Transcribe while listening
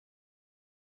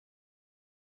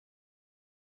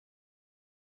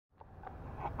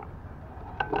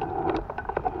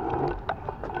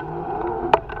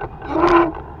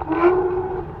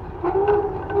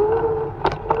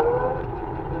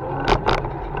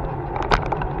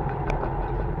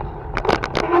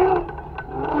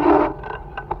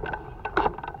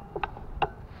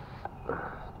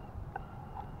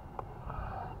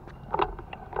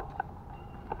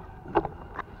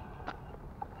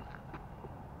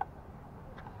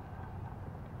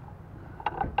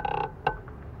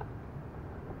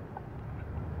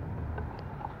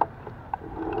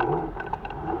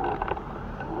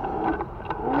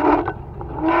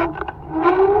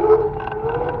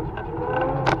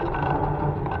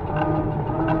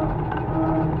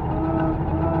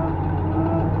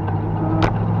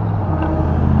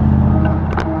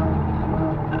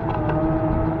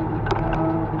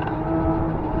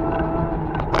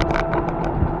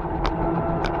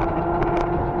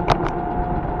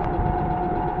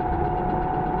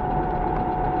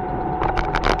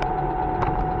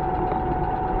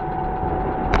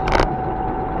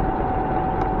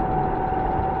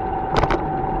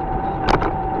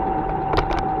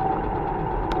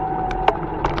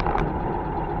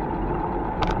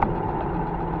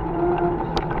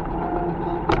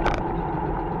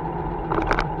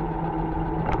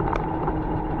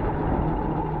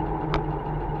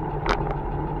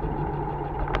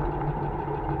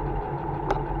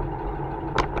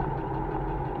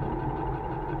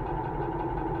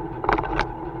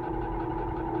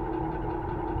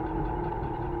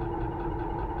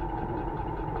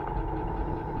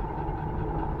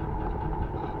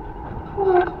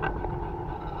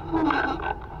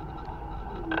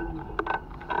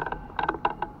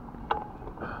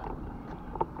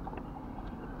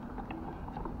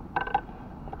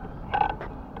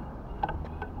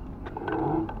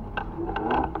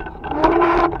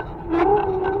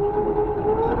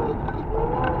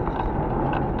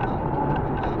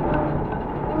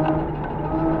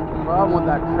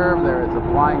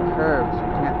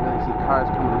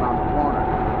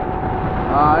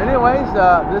anyways,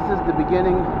 this is the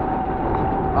beginning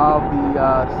of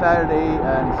the Saturday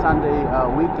and Sunday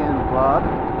weekend vlog,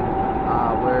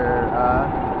 where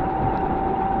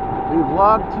we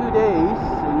vlogged 2 days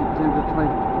in terms of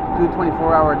two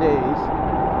 24-hour days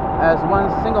as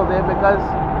one single day, because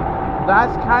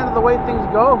that's kind of the way things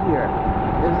go here.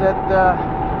 Is that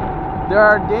there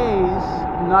are days,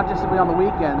 not just simply on the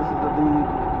weekends. The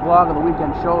vlog of the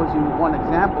weekend shows you one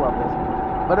example of this,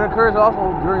 but it occurs also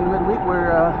during the midweek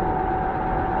where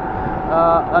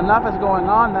enough is going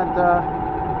on that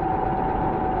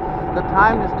the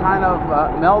time just kind of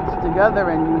melts together,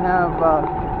 and you have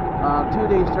 2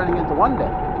 days turning into 1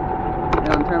 day,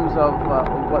 in terms of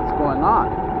what's going on.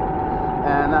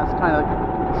 And that's kind of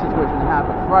the situation that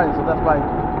happened Friday, so that's why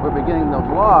we're beginning the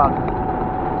vlog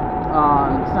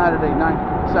on Saturday the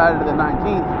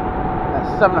 19th at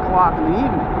 7 o'clock in the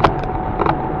evening.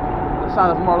 The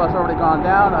sun has more or less already gone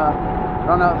down. I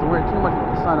don't have to worry too much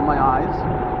about the sun in my eyes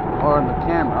or in the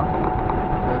camera.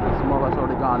 It's more or less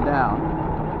already gone down.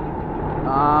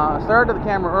 I started the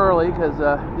camera early because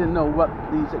I didn't know what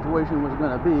the situation was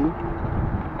going to be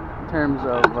in terms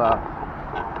of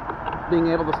being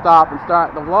able to stop and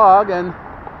start the vlog, and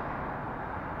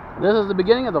this is the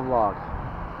beginning of the vlog.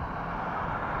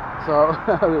 So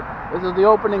this is the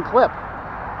opening clip,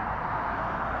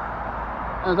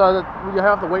 and so you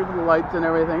have to wait for the lights and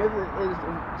everything. It's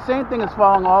the same thing as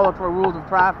following all the rules of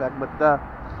traffic, but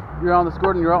you're on the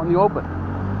scooter and you're out in the open.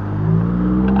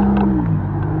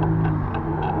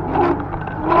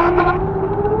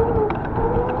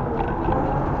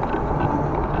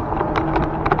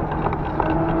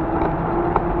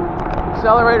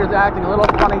 Accelerator's acting a little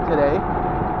funny today.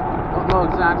 Don't know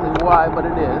exactly why, but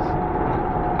it is.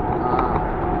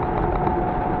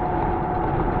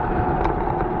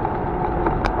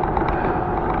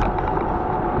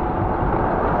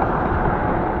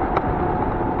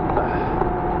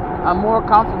 I'm more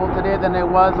comfortable today than I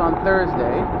was on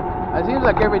Thursday. It seems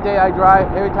like every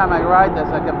time I ride this,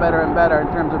 I get better and better in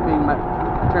terms of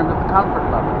in terms of the comfort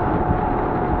level.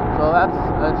 So that's,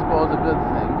 I suppose, a good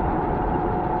thing.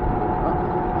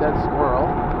 Dead squirrel.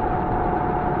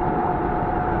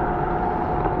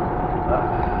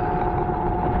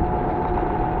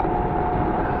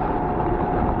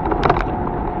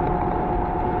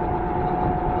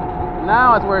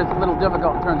 Now it's where it's a little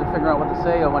difficult in terms of figuring out what to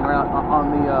say when we're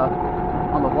on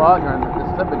the vlog or in this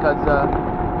clip, because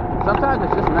sometimes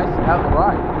it's just nice to have the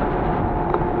ride.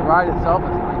 The ride itself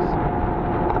is nice.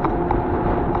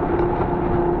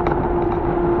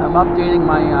 I'm updating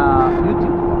my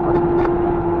YouTube vlog,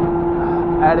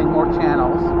 adding more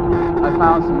channels. I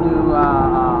found some new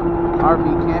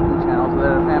RV camping channels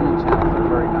that are family channels that are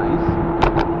very nice.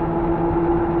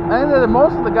 I think that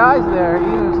most of the guys there,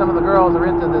 even some of the girls, are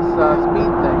into this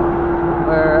speed thing,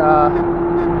 where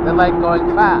they like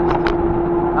going fast.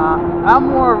 I'm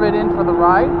more of it in for the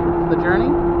ride, the journey,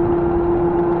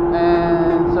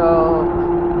 and so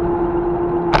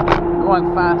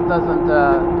going fast doesn't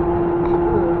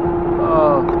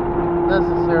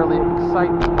necessarily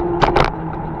excite me.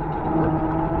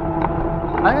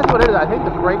 I think that's what it is. I think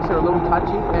the brakes are a little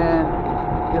touchy, and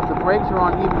if the brakes are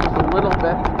on even just a little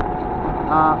bit,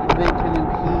 they can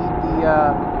impede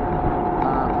the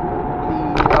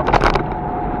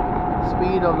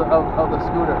speed of the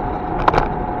scooter.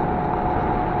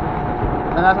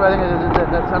 And that's why I think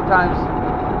that sometimes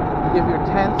if you're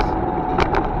tense,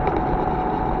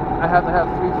 I have to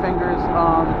have 3 fingers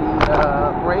on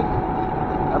the brake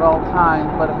at all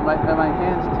times, but if my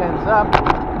hands tense up,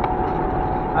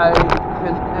 I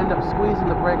can end up squeezing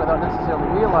the brake without necessarily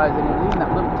realizing and leaving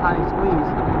that little tiny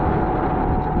squeeze,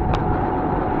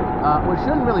 which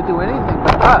shouldn't really do anything,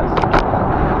 but does.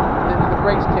 Then the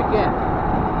brakes kick in.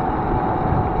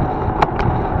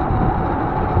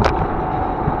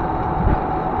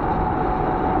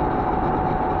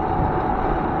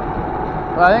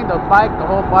 But I think the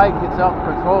whole bike itself, the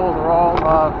controls are all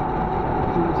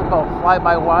what's it called,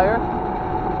 fly-by-wire.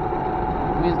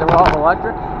 It means they're all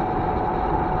electric.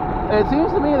 It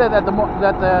seems to me that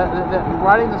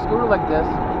riding the scooter like this,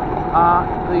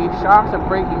 the shocks are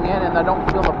breaking in, and I don't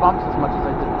feel the bumps as much as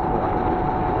I did before.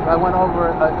 So I went over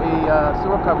a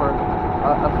sewer cover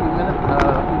a few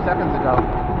seconds ago,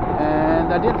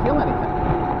 and I didn't feel anything.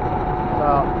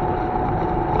 So,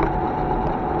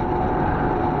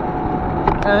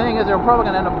 and the thing is, they're probably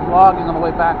going to end up vlogging on the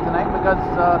way back tonight, because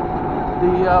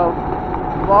the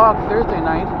vlog Thursday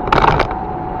night,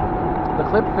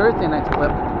 Thursday night's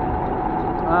clip,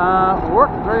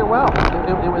 worked very well.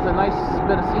 It was a nice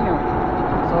bit of scenery.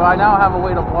 So I now have a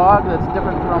way to vlog that's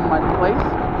different from my place.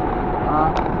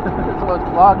 So it's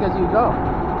vlog as you go.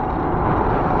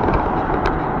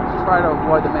 try to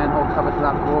avoid the manhole covers,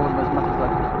 not go over them as much as,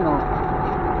 like, you know.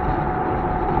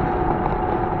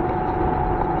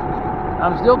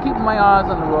 I'm still keeping my eyes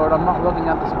on the road. I'm not looking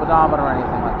at the speedometer or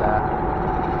anything like that.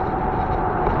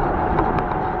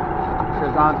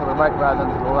 Should have gone to the right rather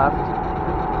than to the left.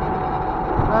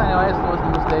 But anyways, there was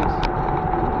some mistakes.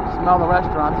 Smell the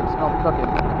restaurants, you smell the cooking.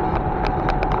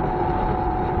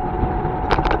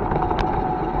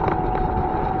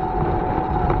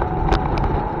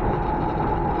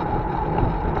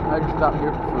 I just stopped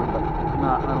here for food, but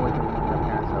not on the way to my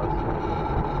parents' house.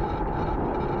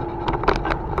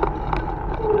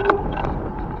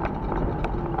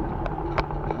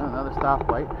 Another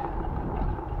stoplight.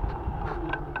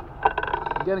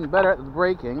 Getting better at the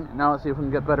braking. Now let's see if we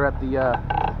can get better at the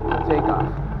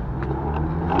takeoff.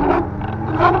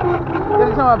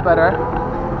 Getting somewhat better.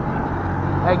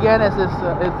 Again, it's the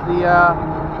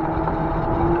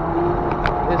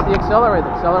accelerator.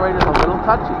 The accelerator's a little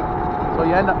touchy, so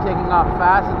you end up taking off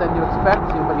faster than you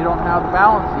expect to, but you don't have the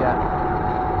balance yet.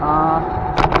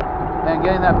 And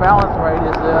getting that balance right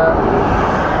is a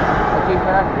key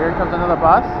factor. Here comes another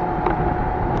bus.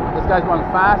 This guy's going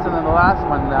faster than the last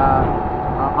one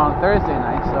on Thursday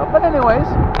night. So, but anyways,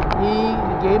 he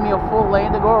gave me a full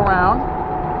lane to go around,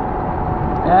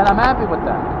 and I'm happy with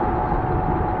that.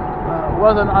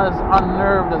 Wasn't as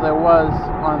unnerved as I was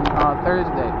on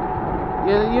Thursday.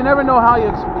 You never know how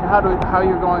you're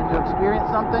going to experience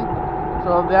something,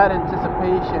 so that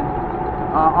anticipation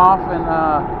often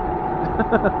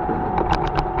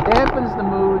dampens the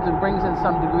moods and brings in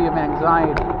some degree of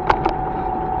anxiety.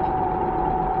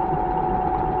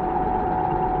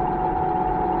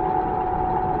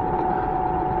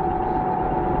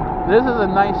 This is a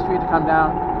nice street to come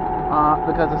down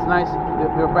because it's nice.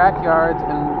 They're backyards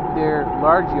and they're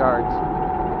large yards.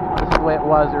 This is the way it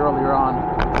was earlier on.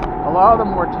 A lot of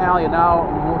them were Italian, now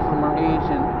most of them are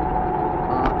Asian.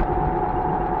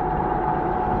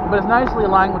 But it's nicely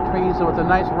aligned with trees, so it's a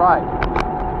nice ride.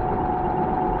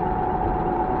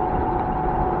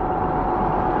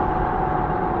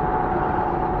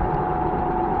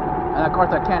 And of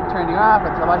course I can't turn you off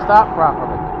until I stop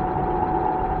properly.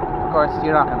 Of course,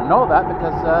 you're not going to know that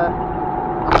because I'm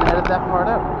going to edit that part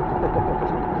out.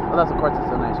 Well, that's, of course,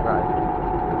 it's a nice ride.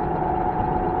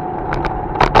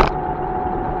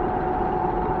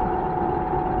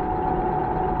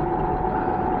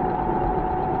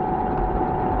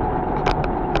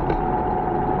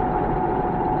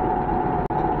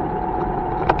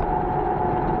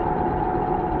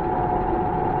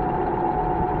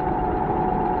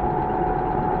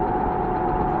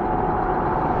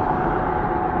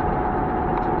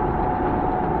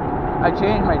 I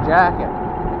changed my jacket.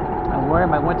 I'm wearing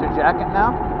my winter jacket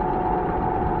now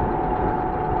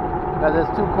because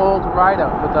it's too cold to ride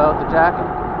out without the jacket.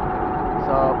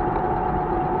 So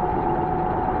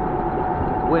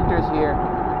winter's here.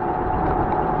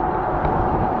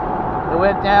 It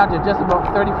went down to just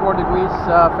about 34 degrees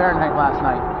Fahrenheit last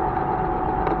night.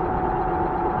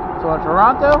 So in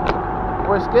Toronto,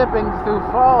 we're skipping through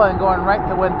fall and going right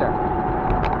to winter.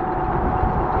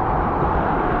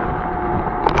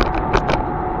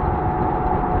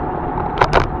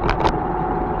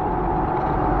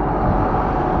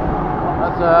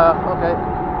 Okay,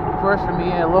 first for me,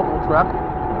 a local truck.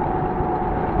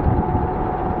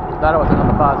 Thought it was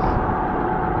another bus.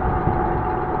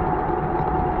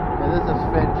 Yeah, this is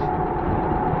Finch.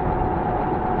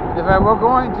 If I were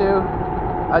going to,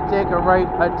 I'd take a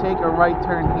right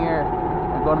turn here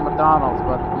and go to McDonald's,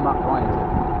 but I'm not going to.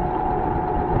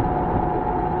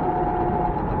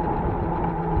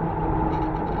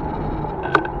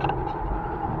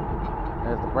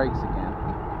 There's the brakes again.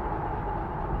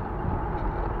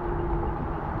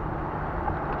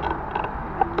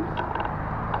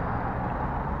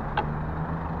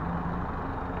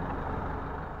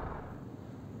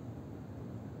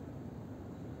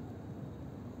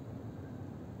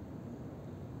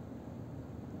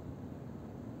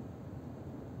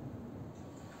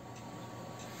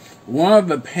 One of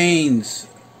the pains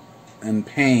and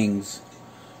pangs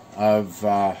of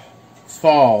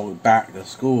fall back to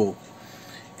school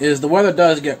is the weather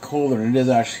does get colder, and it is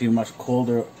actually much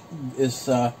colder. It's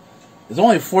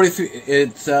only 43.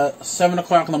 It's 7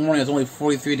 o'clock in the morning. It's only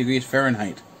 43 degrees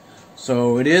Fahrenheit,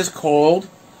 so it is cold.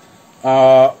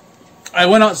 I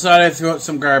went outside. I threw out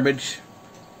some garbage,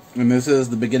 and this is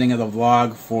the beginning of the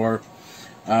vlog for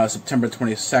September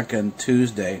 22nd,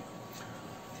 Tuesday.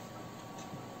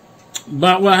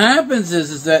 But what happens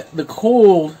is that the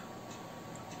cold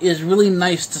is really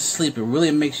nice to sleep. It really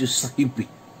makes you sleepy.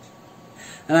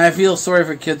 And I feel sorry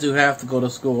for kids who have to go to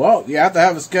school. Oh, you have to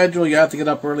have a schedule. You have to get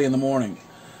up early in the morning.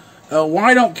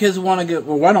 why don't kids want to get,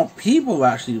 or why don't people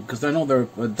actually, because I know there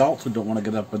are adults who don't want to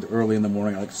get up early in the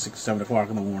morning, like 6, 7 o'clock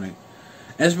in the morning.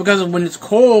 And it's because when it's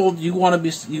cold, you want to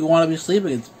be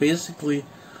sleeping. It's basically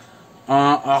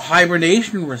a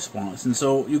hibernation response. And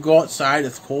so you go outside,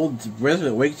 it's cold, it's brisk,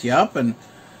 it wakes you up, and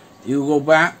you go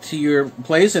back to your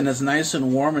place, and it's nice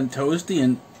and warm and toasty,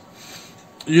 and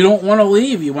you don't want to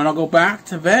leave. You want to go back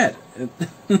to bed.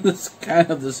 That's kind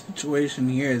of the situation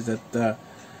here, is that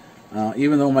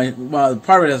even though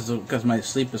part of it is because my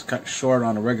sleep is cut short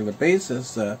on a regular basis,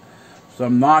 so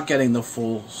I'm not getting the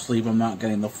full sleep, I'm not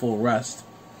getting the full rest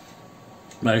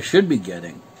that I should be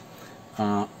getting,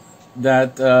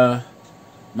 that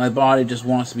my body just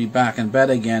wants to be back in bed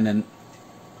again, and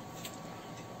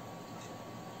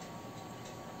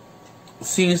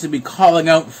seems to be calling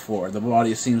out for it. The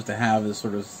body seems to have this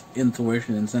sort of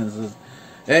intuition and senses,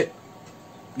 hey,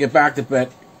 get back to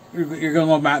bed, you're going to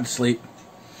go back to sleep.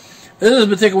 This is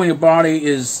particularly when your body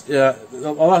is, a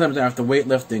lot of times after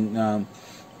weightlifting,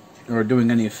 or doing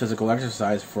any physical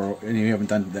exercise and you haven't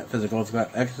done that physical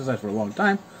exercise for a long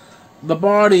time, the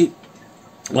body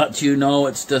lets you know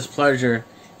its displeasure,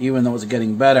 even though it's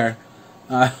getting better,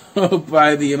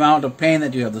 by the amount of pain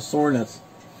that you have, the soreness.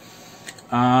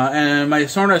 And my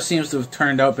soreness seems to have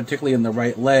turned out, particularly in the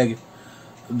right leg,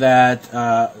 that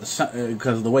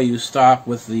because of the way you stop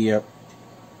with the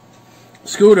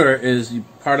scooter, is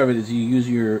part of it is you use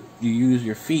your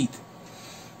feet,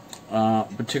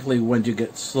 particularly when you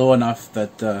get slow enough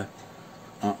that the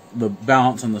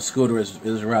balance on the scooter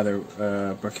is rather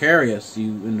precarious.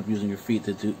 You end up using your feet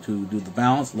to do the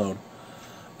balance load.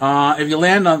 If you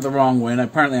land on it the wrong way, and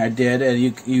apparently I did, and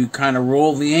you kind of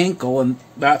roll the ankle, and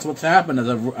that's what's happened. Is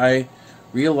I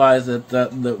realized that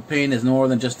the pain is more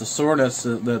than just the soreness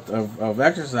of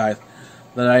exercise,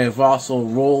 that I have also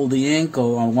rolled the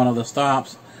ankle on one of the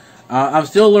stops. I'm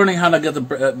still learning how to get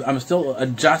I'm still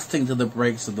adjusting to the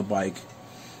brakes of the bike,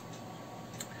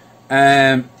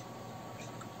 and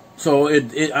so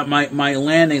my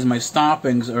landings, my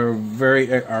stoppings are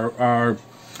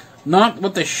not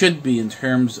what they should be in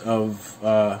terms of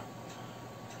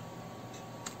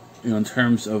in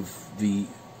terms of the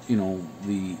I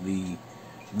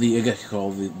guess you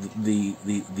call the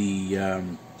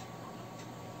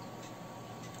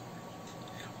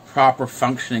proper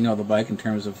functioning of the bike in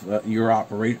terms of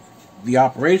the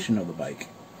operation of the bike.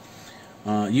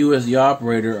 You as the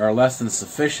operator are less than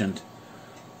sufficient,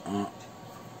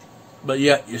 but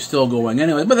yet you're still going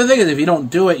anyway. But the thing is, if you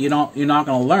don't do it, you're not going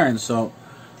to learn. So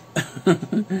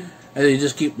you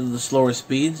just keep the slower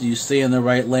speeds. You stay in the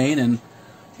right lane, and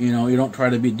you don't try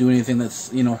to do anything that's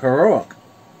heroic,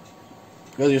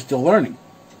 because you're still learning.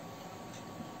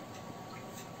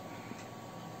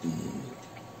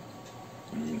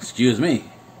 Excuse me.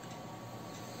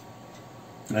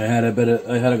 I had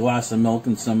a glass of milk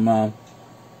and some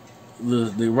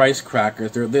the rice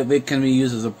crackers. They can be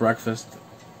used as a breakfast.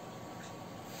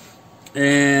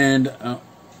 And I'm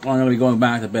going to be going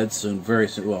back to bed soon, very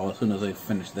soon. Well, as soon as I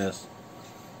finish this,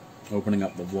 opening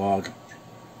up the vlog.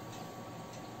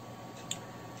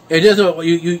 It is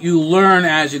you learn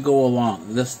as you go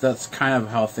along. That's kind of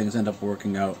how things end up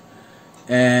working out.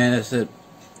 And I said,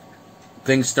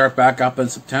 things start back up in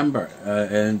September,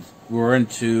 and we're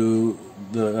into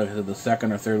the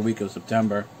second or third week of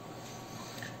September.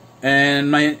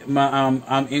 And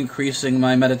I'm increasing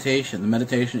my meditation. The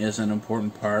meditation is an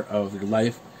important part of your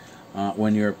life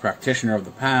when you're a practitioner of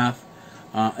the path,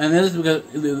 and this is because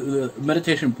the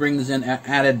meditation brings in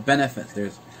added benefits.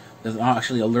 There's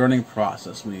actually a learning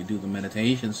process when you do the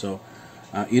meditation. So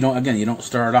you don't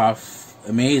start off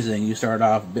amazing. You start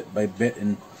off bit by bit,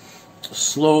 and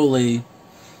slowly,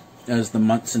 as the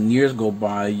months and years go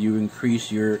by, you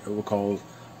increase your what we'll call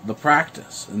the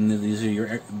practice. And these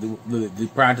are the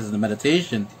practice and the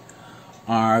meditation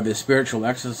are the spiritual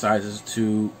exercises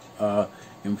to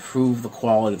improve the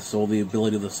quality of the soul, the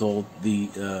ability of the soul, the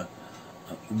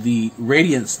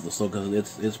radiance of the soul,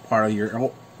 because it's part of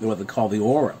your what they call the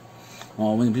aura.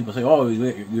 Well, when people say, "Oh,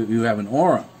 you have an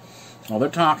aura," well, they're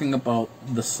talking about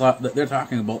the soul.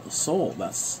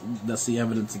 That's the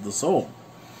evidence of the soul.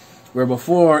 Where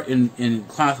before in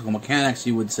classical mechanics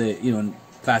you would say, in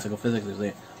classical physics they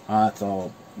say, that's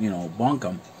all,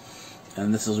 bunkum.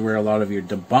 And this is where a lot of your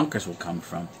debunkers will come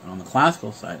from on the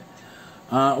classical side.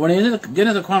 When you get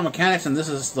into quantum mechanics, and this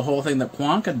is the whole thing that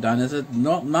Planck had done, is that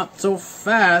not so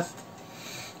fast.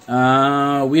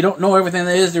 We don't know everything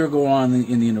that is there go on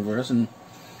in the universe, and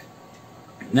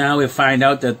now we find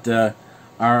out that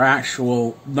our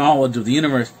actual knowledge of the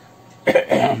universe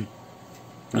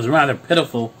is rather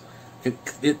pitiful.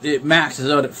 It maxes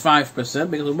out at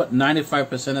 5%, because what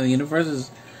 95% of the universe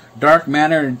is dark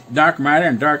matter,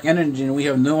 and dark energy, and we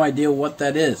have no idea what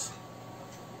that is.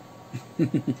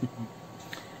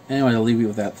 Anyway, I'll leave you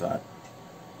with that thought.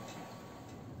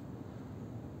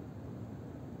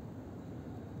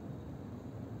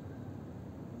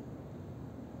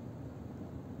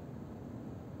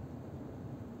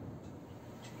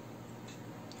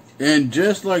 And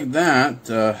just like that,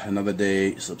 another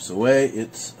day slips away.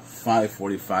 It's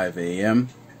 5:45 a.m.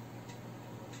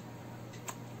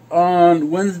 on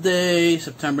Wednesday,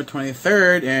 September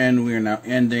 23rd, and we are now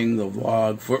ending the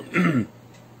vlog for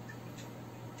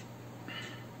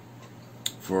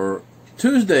for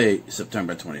Tuesday,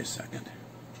 September 22nd.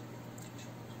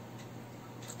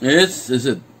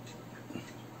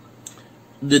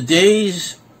 The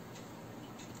days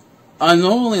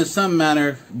unknowingly in some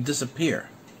manner disappear.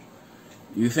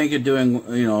 You think you're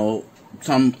doing,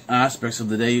 some aspects of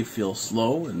the day feel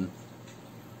slow and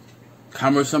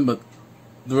cumbersome, but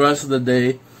the rest of the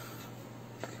day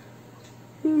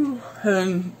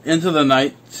and into the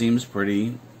night seems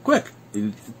pretty quick.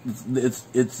 It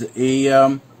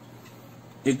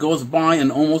goes by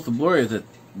in almost a blur. Did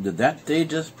that day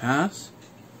just pass?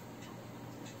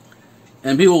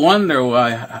 And people wonder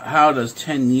how does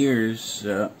 10 years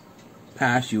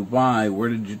pass you by? Where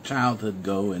did your childhood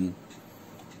go? And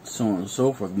so on and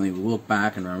so forth. And they look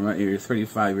back and remember you're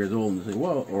 35 years old and say,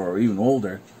 well, or even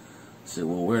older, say,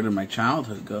 well, where did my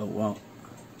childhood go? Well,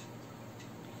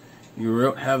 you were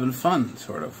out having fun,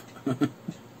 sort of.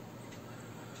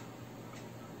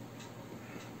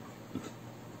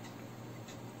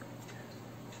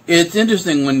 It's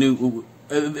interesting when you,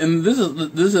 and this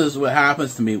is what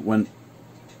happens to me when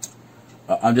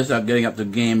I'm just out getting up the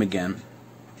game again.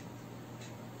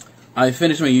 I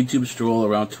finished my YouTube stroll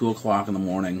around 2 o'clock in the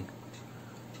morning.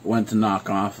 Went to knock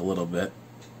off a little bit.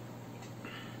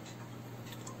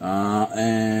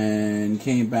 And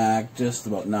came back just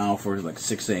about now for like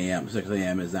 6 a.m. 6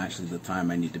 a.m. is actually the time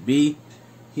I need to be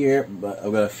here, but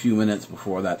I've got a few minutes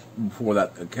before that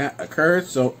occurs,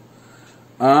 so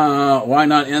why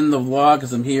not end the vlog,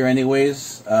 because I'm here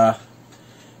anyways.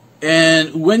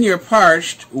 And when you're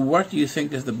parched, what do you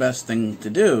think is the best thing to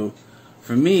do?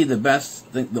 For me,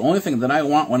 the only thing that I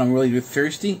want when I'm really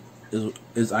thirsty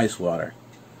is ice water.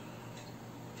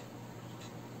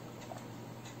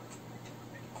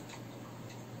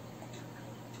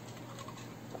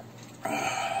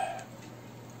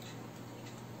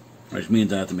 Which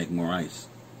means I have to make more ice.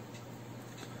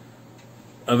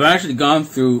 I've actually gone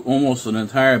through almost an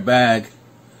entire bag,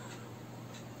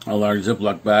 a large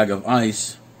Ziploc bag of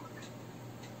ice.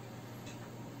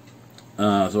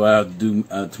 So I have to do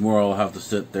tomorrow. I'll have to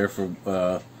sit there for.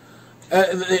 The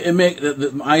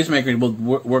ice maker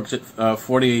works at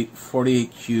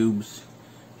 48 cubes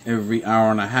every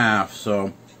hour and a half.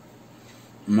 So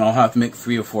I'll have to make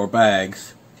 3 or 4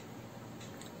 bags.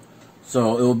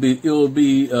 So it will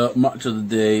be much of the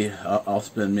day I'll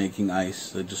spend making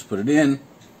ice. I just put it in,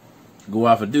 go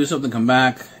off and do something, come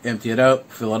back, empty it out,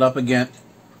 fill it up again,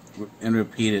 and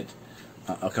repeat it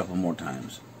a couple more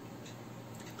times.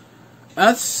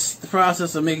 That's the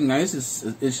process of making ice.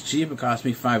 It's cheap. It cost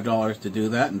me $5 to do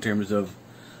that in terms of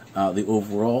the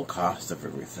overall cost of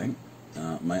everything.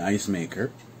 My ice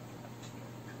maker.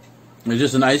 It's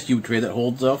just an ice cube tray that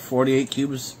holds 48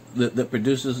 cubes that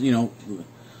produces,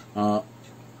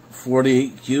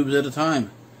 48 cubes at a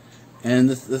time. And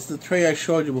this the tray I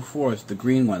showed you before. It's the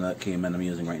green one that came in I'm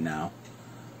using right now.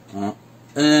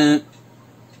 And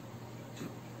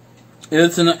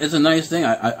it's a nice thing.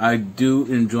 I do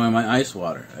enjoy my ice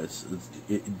water.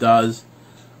 It does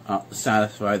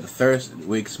satisfy the thirst. It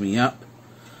wakes me up.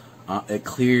 It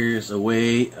clears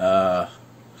away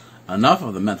enough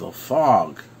of the mental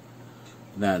fog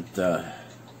that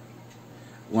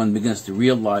one begins to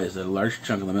realize that a large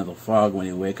chunk of the mental fog when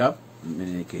you wake up, in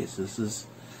many cases, is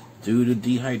due to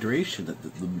dehydration. That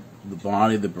the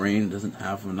body, the brain, doesn't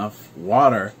have enough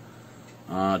water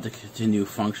to continue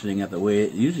functioning at the way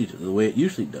it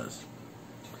usually does.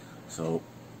 So,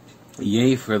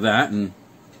 yay for that, and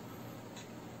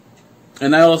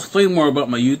I'll explain more about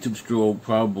my YouTube stroll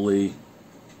probably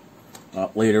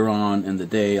later on in the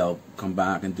day. I'll come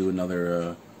back and do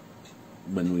another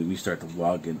when we start the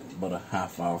vlog in about a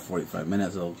half hour, 45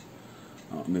 minutes.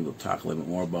 Maybe we'll talk a little bit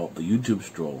more about the YouTube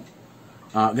stroll.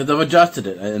 Because I've adjusted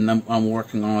it, and I'm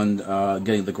working on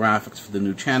getting the graphics for the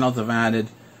new channels I've added.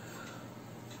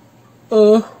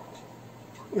 I've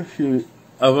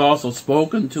also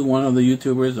spoken to one of the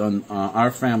YouTubers on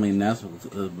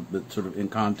ourfamilynest, sort of in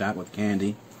contact with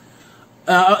Candy.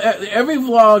 Every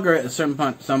vlogger at some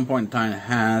point in time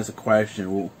has a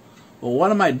question. Well,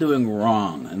 what am I doing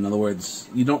wrong? In other words,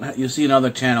 you see another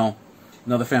channel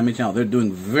another family channel. They're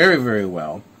doing very, very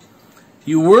well.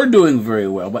 You were doing very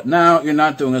well, but now you're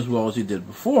not doing as well as you did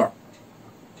before.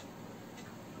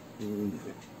 And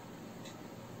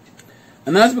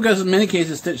that's because in many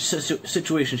cases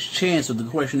situations change. So the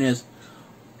question is,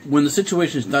 when the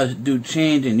situations do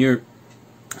change and you're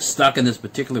stuck in this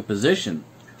particular position,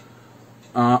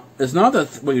 it's not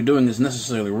that what you're doing is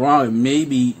necessarily wrong.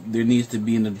 Maybe there needs to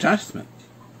be an adjustment.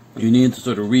 You need to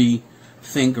sort of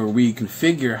rethink or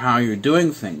reconfigure how you're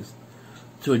doing things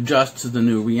to adjust to the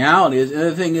new reality. And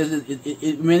the thing is,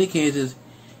 in many cases,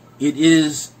 it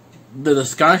is the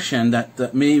discussion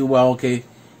that maybe, well, okay,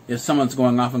 if someone's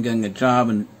going off and getting a job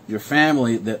and your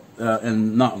family that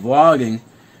and not vlogging,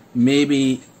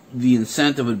 maybe the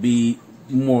incentive would be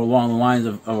more along the lines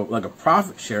of like a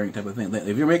profit sharing type of thing.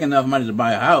 If you're making enough money to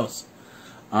buy a house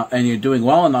and you're doing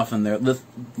well enough in there, let's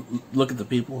look at the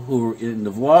people who are in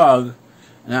the vlog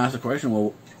and ask the question,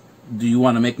 well, do you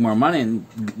want to make more money?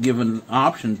 And give an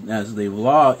option as they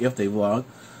vlog, if they vlog,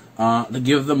 to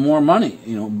give them more money,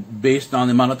 based on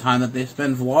the amount of time that they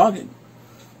spend vlogging.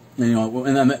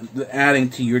 And then adding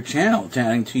to your channel,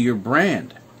 adding to your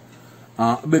brand.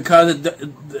 Because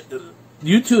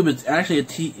YouTube is actually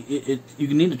you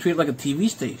need to treat it like a TV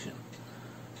station.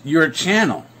 You're a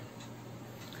channel.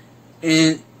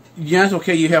 And yes,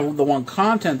 okay, you have the one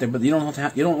content there, but you don't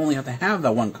only have to have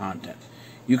that one content.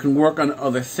 You can work on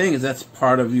other things. That's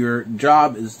part of your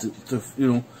job, is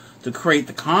to create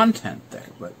the content there.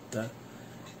 But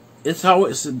it's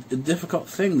always a difficult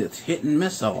thing that's hit and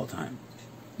miss all the time.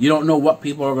 You don't know what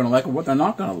people are going to like or what they're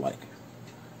not going to like.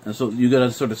 And so you got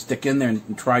to sort of stick in there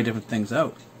and try different things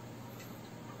out.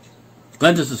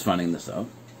 Clintus is funding this out.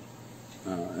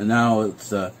 And now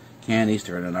it's Can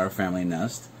Easter and Our Family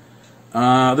Nest.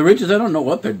 The Riches, I don't know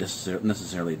what they're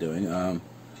necessarily doing.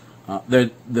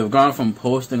 They've gone from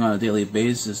posting on a daily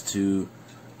basis to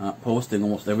posting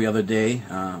almost every other day.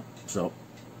 So